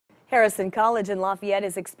Harrison College in Lafayette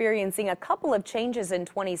is experiencing a couple of changes in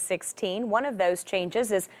 2016. One of those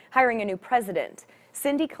changes is hiring a new president.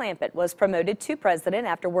 Cindy Clampett was promoted to president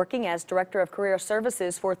after working as director of career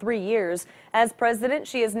services for 3 years. As president,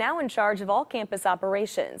 she is now in charge of all campus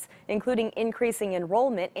operations, including increasing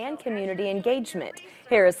enrollment and community engagement.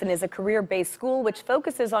 Harrison is a career-based school which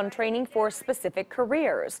focuses on training for specific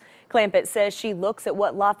careers. Clampett says she looks at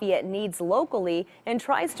what Lafayette needs locally and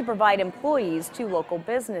tries to provide employees to local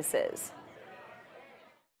businesses.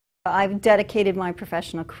 I've dedicated my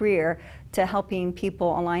professional career to helping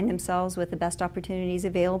people align themselves with the best opportunities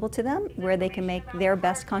available to them, where they can make their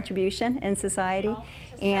best contribution in society,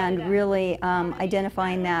 and really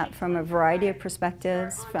identifying that from a variety of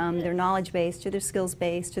perspectives, from their knowledge base to their skills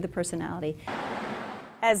base to the personality.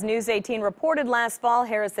 As News 18 reported last fall,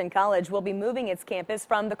 Harrison College will be moving its campus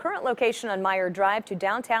from the current location on Meyer Drive to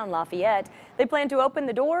downtown Lafayette. They plan to open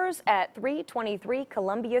the doors at 323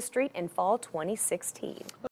 Columbia Street in fall 2016.